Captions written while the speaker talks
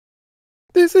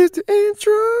This is the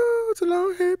intro to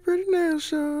Long Hair Pretty Nail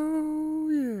Show,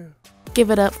 yeah. Give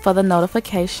it up for the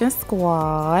notification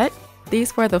squad.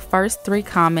 These were the first 3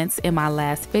 comments in my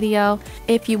last video.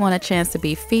 If you want a chance to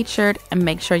be featured,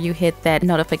 make sure you hit that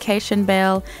notification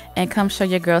bell and come show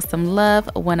your girl some love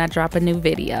when I drop a new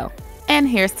video. And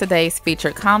here's today's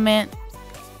featured comment.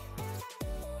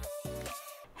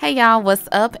 Hey y'all, what's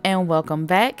up and welcome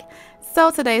back. So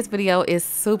today's video is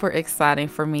super exciting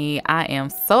for me. I am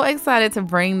so excited to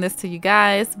bring this to you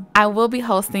guys. I will be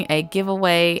hosting a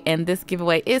giveaway, and this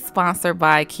giveaway is sponsored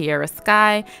by Kiara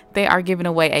Sky. They are giving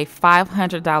away a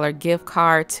 $500 gift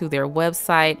card to their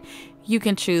website. You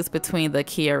can choose between the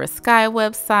Kiara Sky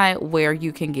website, where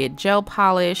you can get gel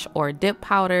polish or dip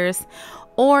powders,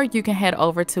 or you can head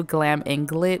over to Glam and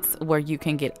Glits, where you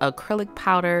can get acrylic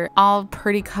powder, all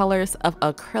pretty colors of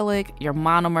acrylic, your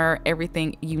monomer,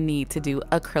 everything you need to do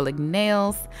acrylic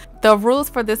nails. The rules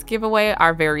for this giveaway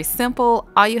are very simple.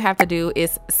 All you have to do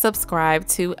is subscribe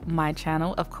to my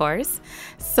channel, of course,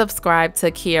 subscribe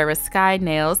to Kiara Sky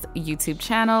Nails YouTube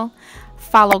channel,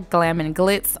 follow Glam and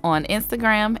Glitz on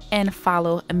Instagram, and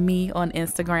follow me on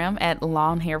Instagram at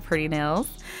Long Hair Pretty Nails.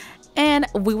 And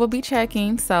we will be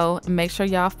checking, so make sure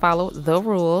y'all follow the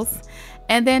rules,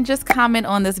 and then just comment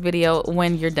on this video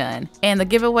when you're done. And the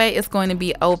giveaway is going to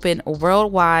be open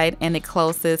worldwide, and it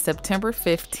closes September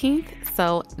 15th,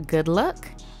 so good luck.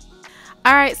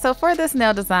 Alright, so for this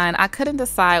nail design, I couldn't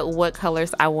decide what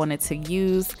colors I wanted to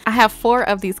use. I have 4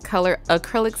 of these color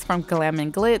acrylics from Glam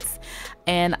and Glitz,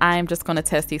 and I'm just going to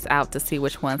test these out to see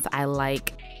which ones I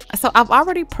like. So I've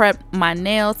already prepped my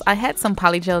nails. I had some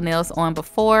polygel nails on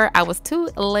before. I was too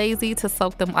lazy to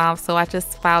soak them off, so I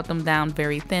just filed them down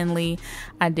very thinly.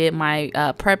 I did my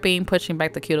prepping, pushing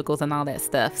back the cuticles and all that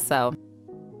stuff. So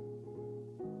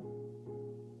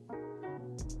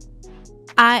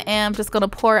I am just going to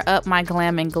pour up my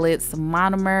Glam and Glitz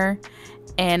monomer.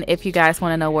 And if you guys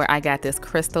want to know where I got this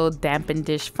crystal dampen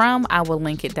dish from, I will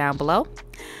link it down below.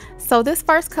 So this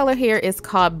first color here is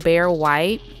called Bare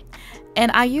White. And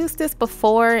I used this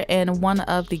before in one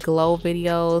of the glow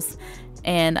videos,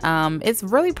 and it's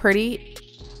really pretty.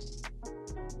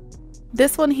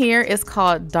 This one here is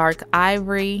called Dark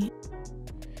Ivory.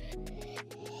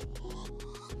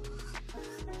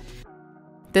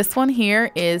 This one here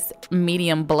is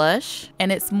Medium Blush,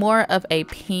 and it's more of a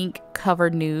pink cover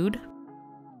nude.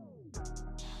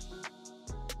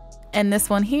 And this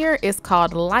one here is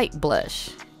called Light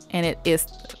Blush, and it is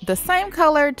the same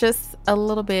color, just a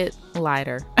little bit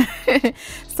lighter.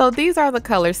 So these are the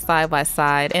colors side by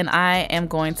side, and I am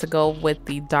going to go with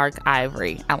the Dark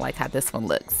Ivory. I like how this one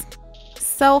looks.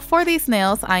 So for these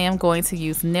nails, I am going to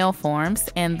use nail forms,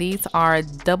 and these are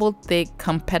double thick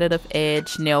competitive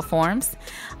edge nail forms.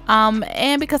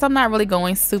 And because I'm not really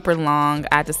going super long,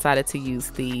 I decided to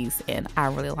use these, and I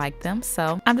really like them.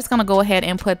 So I'm just gonna go ahead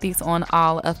and put these on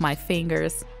all of my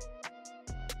fingers.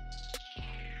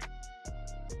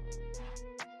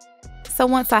 So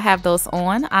once I have those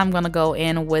on, I'm going to go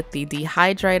in with the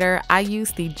dehydrator. I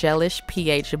use the Gelish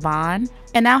pH Bond,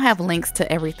 and I'll have links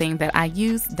to everything that I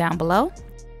use down below.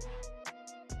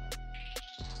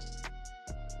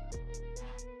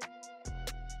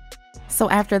 So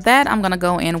after that, I'm going to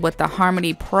go in with the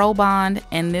Harmony Pro Bond,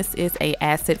 and this is a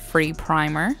acid-free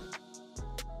primer.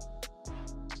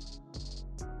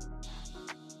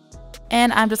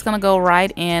 And I'm just going to go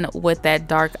right in with that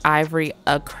Dark Ivory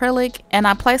acrylic, and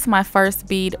I place my first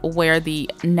bead where the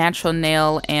natural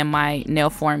nail and my nail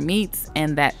form meets,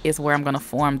 and that is where I'm going to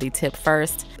form the tip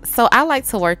first. So I like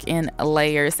to work in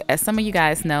layers. As some of you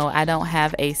guys know, I don't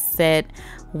have a set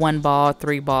 1-ball,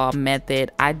 3-ball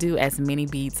method. I do as many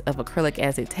beads of acrylic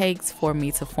as it takes for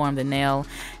me to form the nail.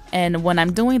 And when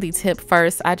I'm doing the tip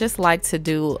first, I just like to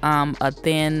do a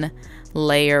thin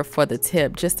layer for the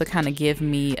tip, just to kind of give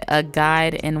me a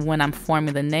guide in when I'm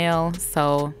forming the nail.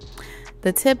 So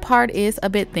the tip part is a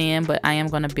bit thin, but I am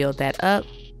going to build that up.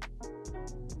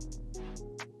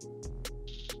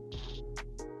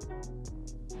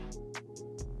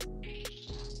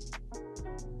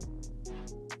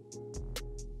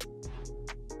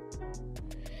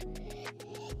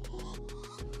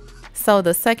 So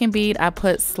the second bead I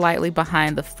put slightly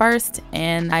behind the first,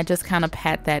 and I just kind of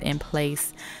pat that in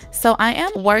place. So I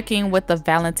am working with the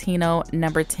Valentino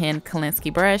number 10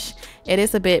 Kolinsky brush. It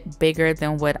is a bit bigger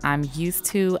than what I'm used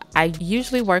to. I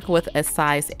usually work with a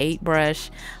size 8 brush,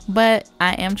 but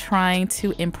I am trying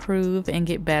to improve and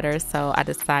get better, so I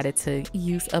decided to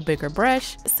use a bigger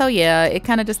brush. So yeah, it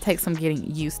kind of just takes some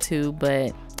getting used to,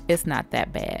 but it's not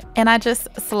that bad. And I just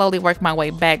slowly work my way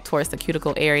back towards the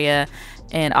cuticle area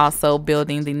and also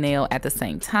building the nail at the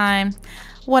same time.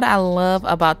 What I love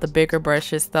about the bigger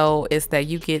brushes though is that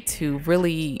you get to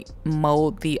really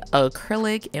mold the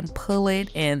acrylic and pull it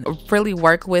and really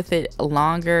work with it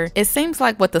longer. It seems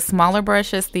like with the smaller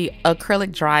brushes, the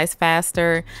acrylic dries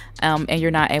faster and you're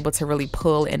not able to really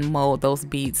pull and mold those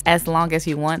beads as long as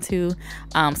you want to.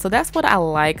 So that's what I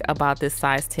like about this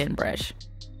size 10 brush.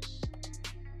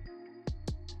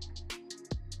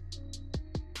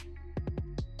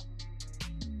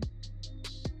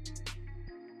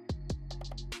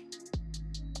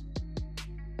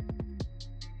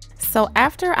 So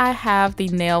after I have the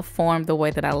nail formed the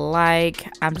way that I like,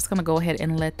 I'm just gonna go ahead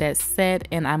and let that set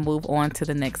and I move on to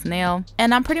the next nail.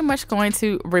 And I'm pretty much going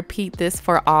to repeat this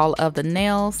for all of the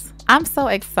nails. I'm so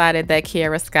excited that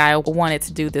Kiara Sky wanted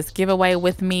to do this giveaway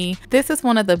with me. This is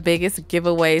one of the biggest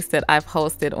giveaways that I've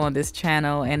hosted on this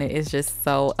channel and it is just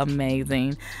so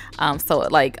amazing. So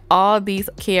like all these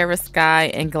Kiara Sky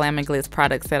and Glam and Glitz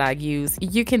products that I use,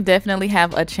 you can definitely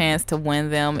have a chance to win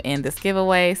them in this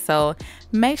giveaway. So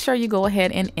make sure you go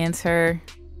ahead and enter.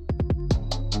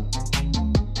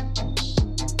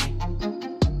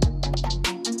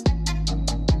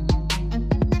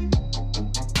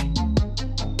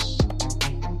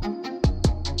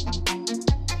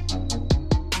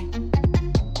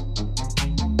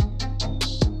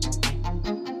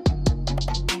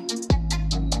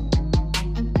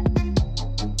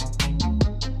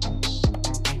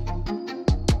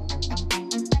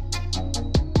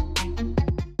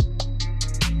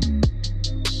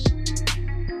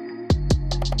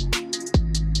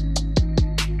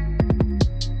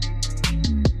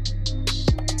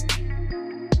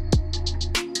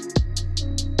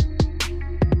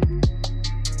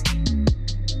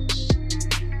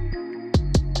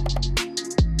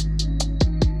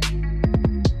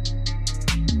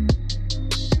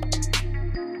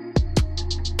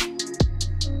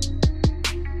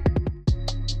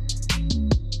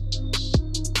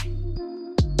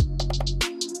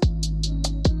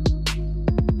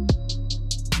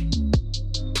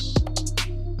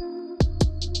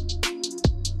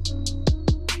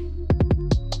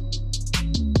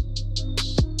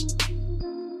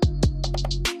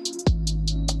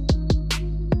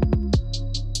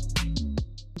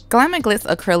 Glam and Glitz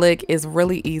acrylic is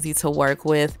really easy to work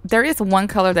with. There is one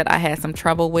color that I had some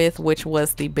trouble with, which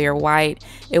was the bare white.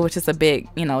 It was just a bit,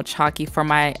 chalky for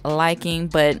my liking,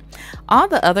 but all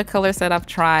the other colors that I've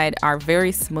tried are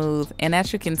very smooth. And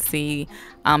as you can see,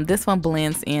 this one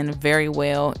blends in very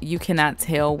well. You cannot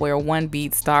tell where one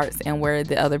bead starts and where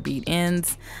the other bead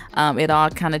ends. It all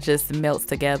kind of just melts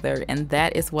together, and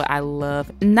that is what I love.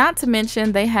 Not to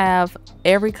mention they have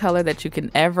every color that you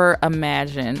can ever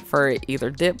imagine for either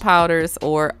dip powders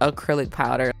or acrylic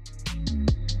powder.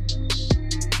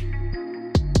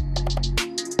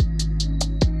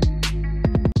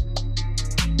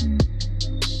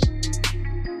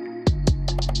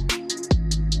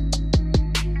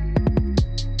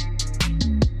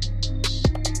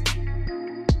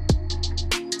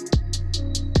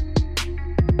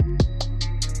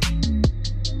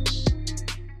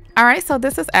 Alright, so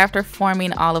this is after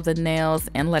forming all of the nails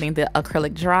and letting the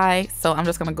acrylic dry. So I'm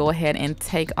just going to go ahead and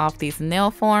take off these nail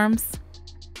forms.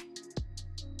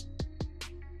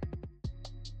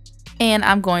 And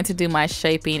I'm going to do my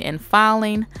shaping and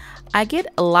filing. I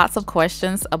get lots of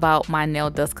questions about my nail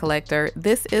dust collector.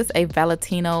 This is a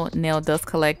Valentino nail dust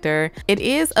collector. It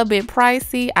is a bit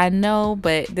pricey, I know,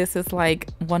 but this is like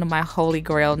one of my holy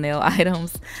grail nail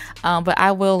items. But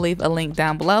I will leave a link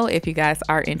down below if you guys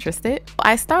are interested.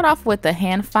 I start off with the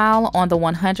hand file on the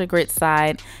 100 grit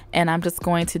side, and I'm just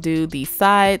going to do the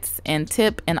sides and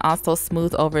tip and also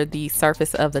smooth over the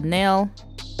surface of the nail.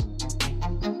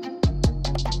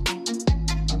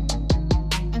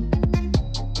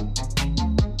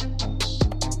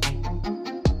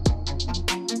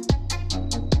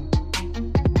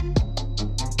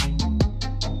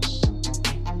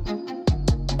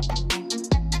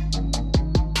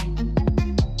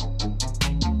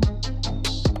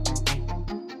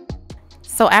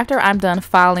 So after I'm done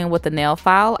filing with the nail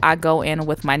file, I go in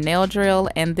with my nail drill,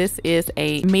 and this is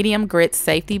a medium grit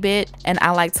safety bit, and I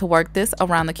like to work this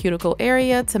around the cuticle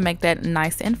area to make that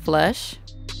nice and flush.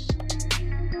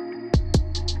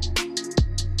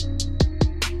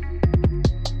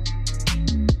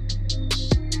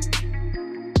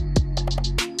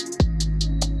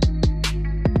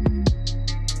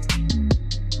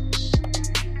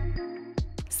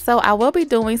 So I will be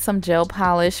doing some gel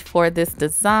polish for this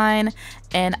design,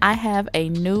 and I have a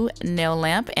new nail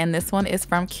lamp, and this one is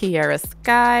from Kiara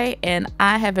Sky, and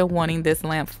I have been wanting this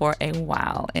lamp for a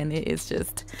while, and it is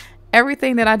just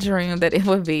everything that I dreamed that it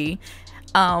would be.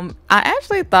 I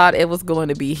actually thought it was going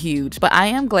to be huge, but I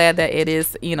am glad that it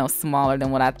is, you know, smaller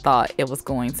than what I thought it was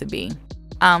going to be.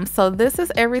 So this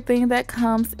is everything that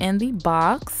comes in the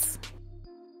box.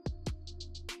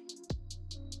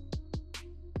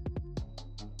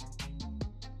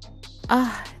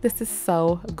 This is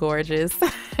so gorgeous.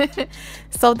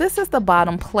 So this is the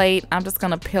bottom plate. I'm just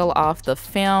gonna peel off the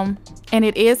film, and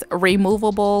it is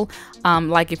removable.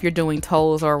 Like if you're doing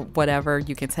toes or whatever,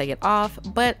 you can take it off,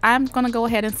 but I'm gonna go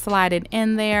ahead and slide it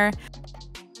in there.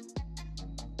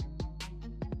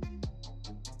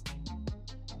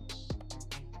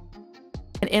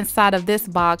 And inside of this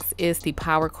box is the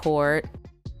power cord.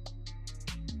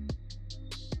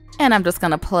 And I'm just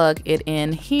gonna plug it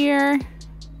in here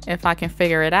if I can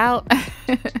figure it out.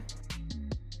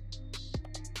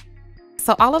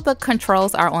 So all of the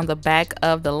controls are on the back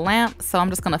of the lamp. So I'm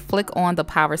just gonna flick on the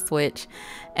power switch.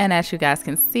 And as you guys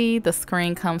can see, the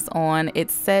screen comes on.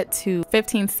 It's set to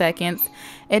 15 seconds.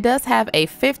 It does have a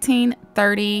 15,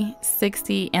 30,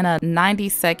 60, and a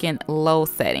 90-second low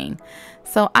setting.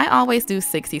 So I always do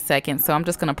 60 seconds. So I'm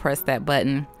just gonna press that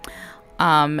button.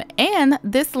 And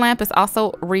this lamp is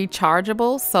also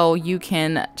rechargeable, so you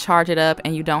can charge it up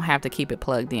and you don't have to keep it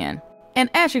plugged in. And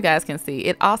as you guys can see,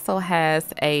 it also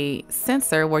has a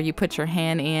sensor where you put your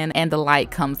hand in and the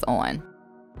light comes on.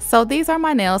 So these are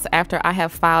my nails after I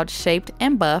have filed, shaped,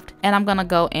 and buffed. And I'm gonna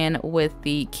go in with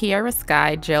the Kiara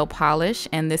Sky gel polish,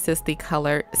 and this is the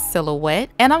color Silhouette.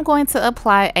 And I'm going to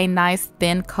apply a nice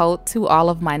thin coat to all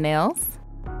of my nails.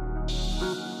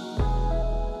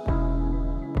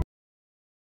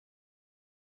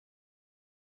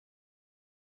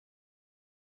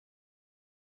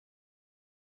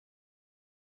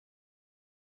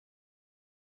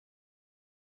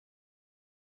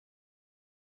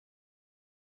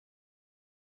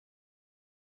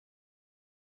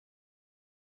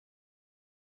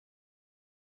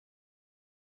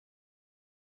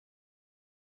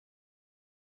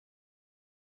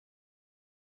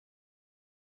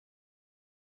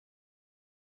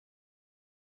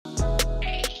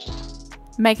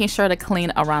 Making sure to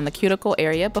clean around the cuticle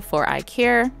area before I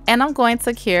cure. And I'm going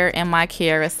to cure in my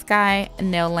Kiara Sky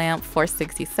nail lamp for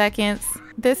 60 seconds.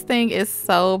 This thing is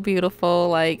so beautiful.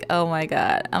 Like, oh my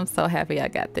God, I'm so happy I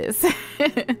got this.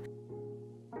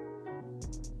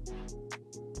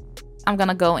 I'm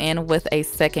gonna go in with a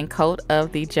second coat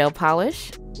of the gel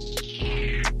polish.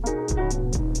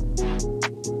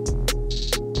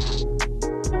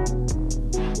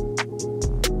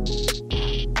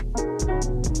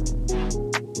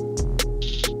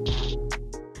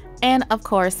 And of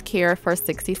course, cure for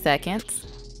 60 seconds.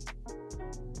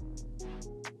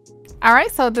 All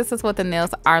right, so this is what the nails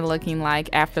are looking like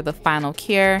after the final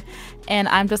cure. And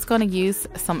I'm just gonna use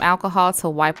some alcohol to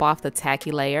wipe off the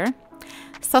tacky layer.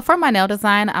 So for my nail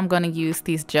design, I'm gonna use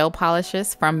these gel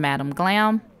polishes from Madam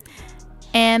Glam.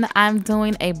 And I'm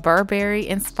doing a Burberry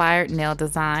inspired nail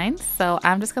design. So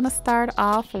I'm just gonna start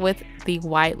off with the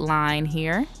white line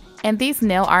here. And these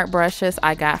nail art brushes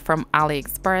I got from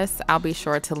Aliexpress. I'll be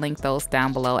sure to link those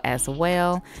down below as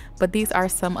well. But these are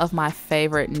some of my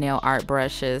favorite nail art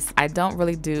brushes. I don't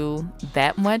really do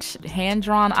that much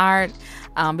hand-drawn art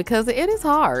because it is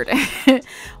hard.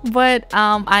 But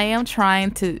I am trying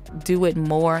to do it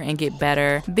more and get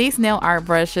better. These nail art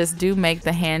brushes do make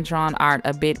the hand-drawn art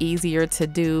a bit easier to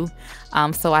do.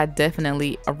 So I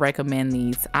definitely recommend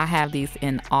these. I have these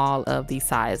in all of the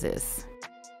sizes.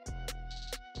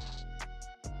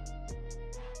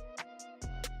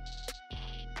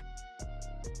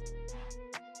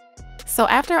 So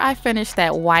after I finished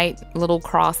that white little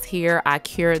cross here, I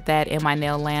cured that in my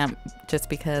nail lamp just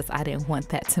because I didn't want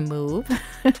that to move.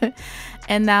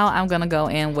 And now I'm gonna go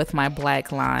in with my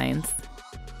black lines.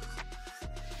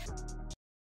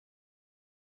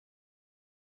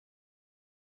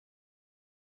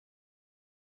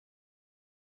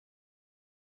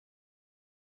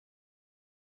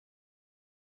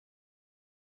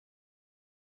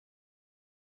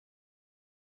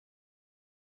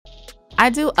 I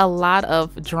do a lot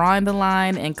of drawing the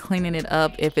line and cleaning it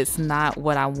up if it's not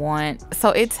what I want. So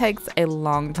it takes a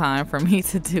long time for me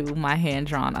to do my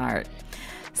hand-drawn art.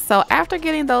 So after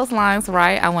getting those lines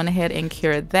right, I went ahead and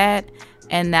cured that.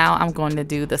 And now I'm going to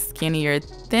do the skinnier,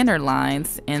 thinner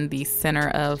lines in the center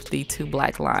of the two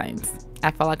black lines.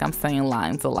 I feel like I'm saying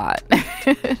lines a lot.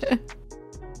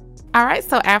 All right,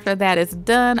 so after that is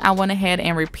done, I went ahead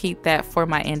and repeat that for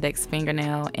my index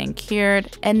fingernail and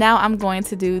cured. And now I'm going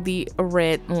to do the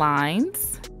red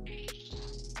lines.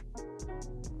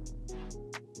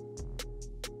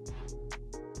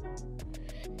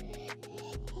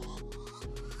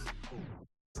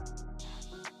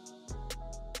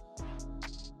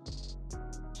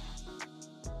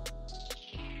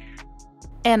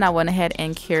 And I went ahead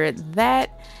and cured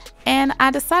that. And I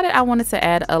decided I wanted to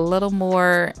add a little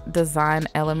more design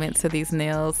element to these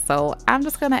nails. So I'm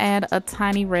just gonna add a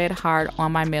tiny red heart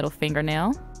on my middle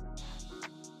fingernail.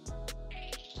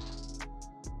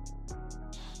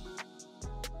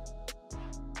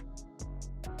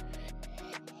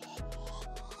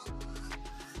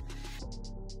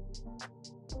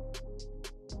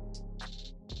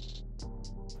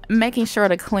 Making sure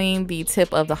to clean the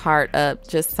tip of the heart up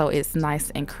just so it's nice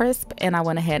and crisp, and I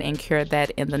went ahead and cured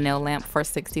that in the nail lamp for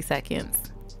 60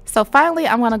 seconds. So finally,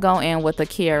 I'm going to go in with the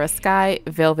Kiara Sky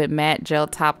Velvet Matte Gel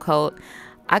Top Coat.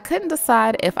 I couldn't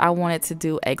decide if I wanted to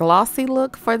do a glossy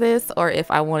look for this or if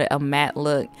I wanted a matte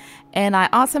look, and I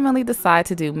ultimately decided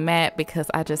to do matte because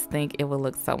I just think it would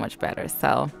look so much better.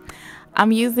 So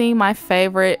I'm using my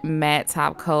favorite matte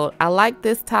top coat. I like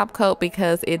this top coat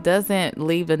because it doesn't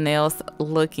leave the nails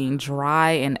looking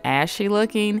dry and ashy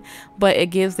looking, but it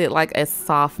gives it like a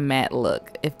soft matte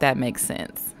look, if that makes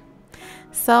sense.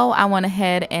 So I went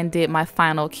ahead and did my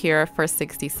final cure for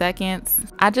 60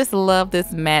 seconds. I just love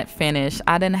this matte finish.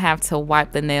 I didn't have to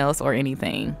wipe the nails or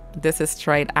anything. This is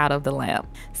straight out of the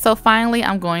lamp. So finally,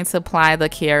 I'm going to apply the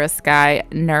Kiara Sky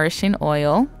Nourishing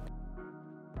Oil.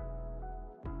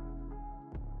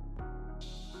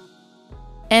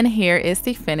 And here is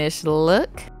the finished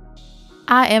look.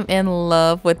 I am in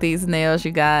love with these nails,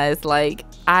 you guys. Like,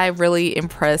 I really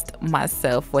impressed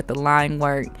myself with the line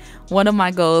work. One of my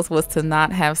goals was to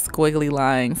not have squiggly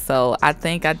lines, so I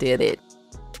think I did it.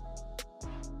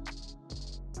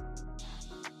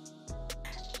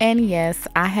 And yes,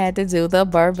 I had to do the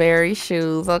Burberry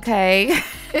shoes, okay?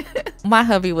 My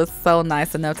hubby was so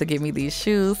nice enough to give me these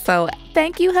shoes, so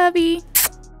thank you, hubby.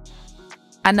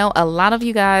 I know a lot of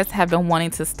you guys have been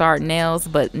wanting to start nails,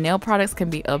 but nail products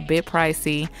can be a bit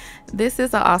pricey. This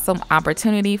is an awesome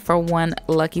opportunity for one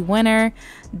lucky winner.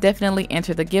 Definitely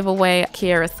enter the giveaway.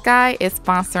 Kiara Sky is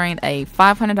sponsoring a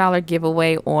 $500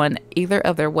 giveaway on either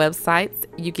of their websites.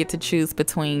 You get to choose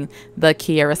between the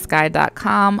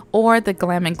kiarasky.com or the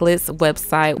Glam and Glits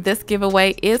website. This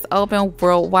giveaway is open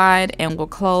worldwide and will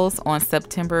close on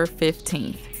September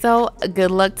 15th. So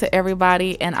good luck to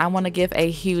everybody, and I want to give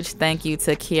a huge thank you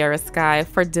to Kiara Sky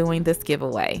for doing this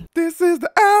giveaway. This is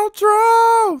the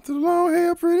outro to the long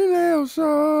hair pretty nail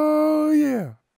show. Yeah.